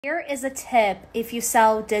Here is a tip if you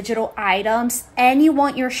sell digital items and you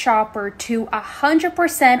want your shopper to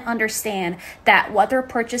 100% understand that what they're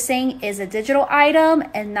purchasing is a digital item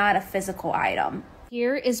and not a physical item.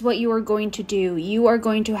 Here is what you are going to do. You are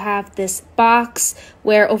going to have this box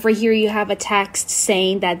where over here you have a text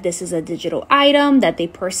saying that this is a digital item, that they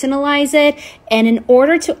personalize it. And in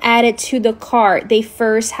order to add it to the cart, they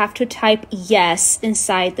first have to type yes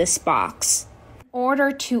inside this box. In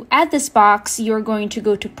order to add this box, you're going to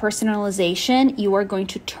go to personalization. You are going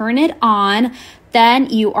to turn it on. Then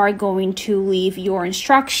you are going to leave your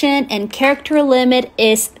instruction, and character limit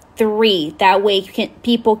is 3. That way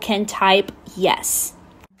people can type yes.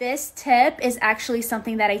 This tip is actually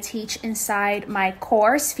something that I teach inside my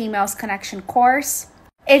course, Females Connection course.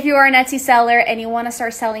 If you are an Etsy seller and you want to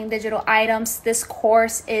start selling digital items, this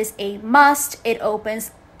course is a must. It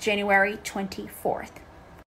opens January 24th.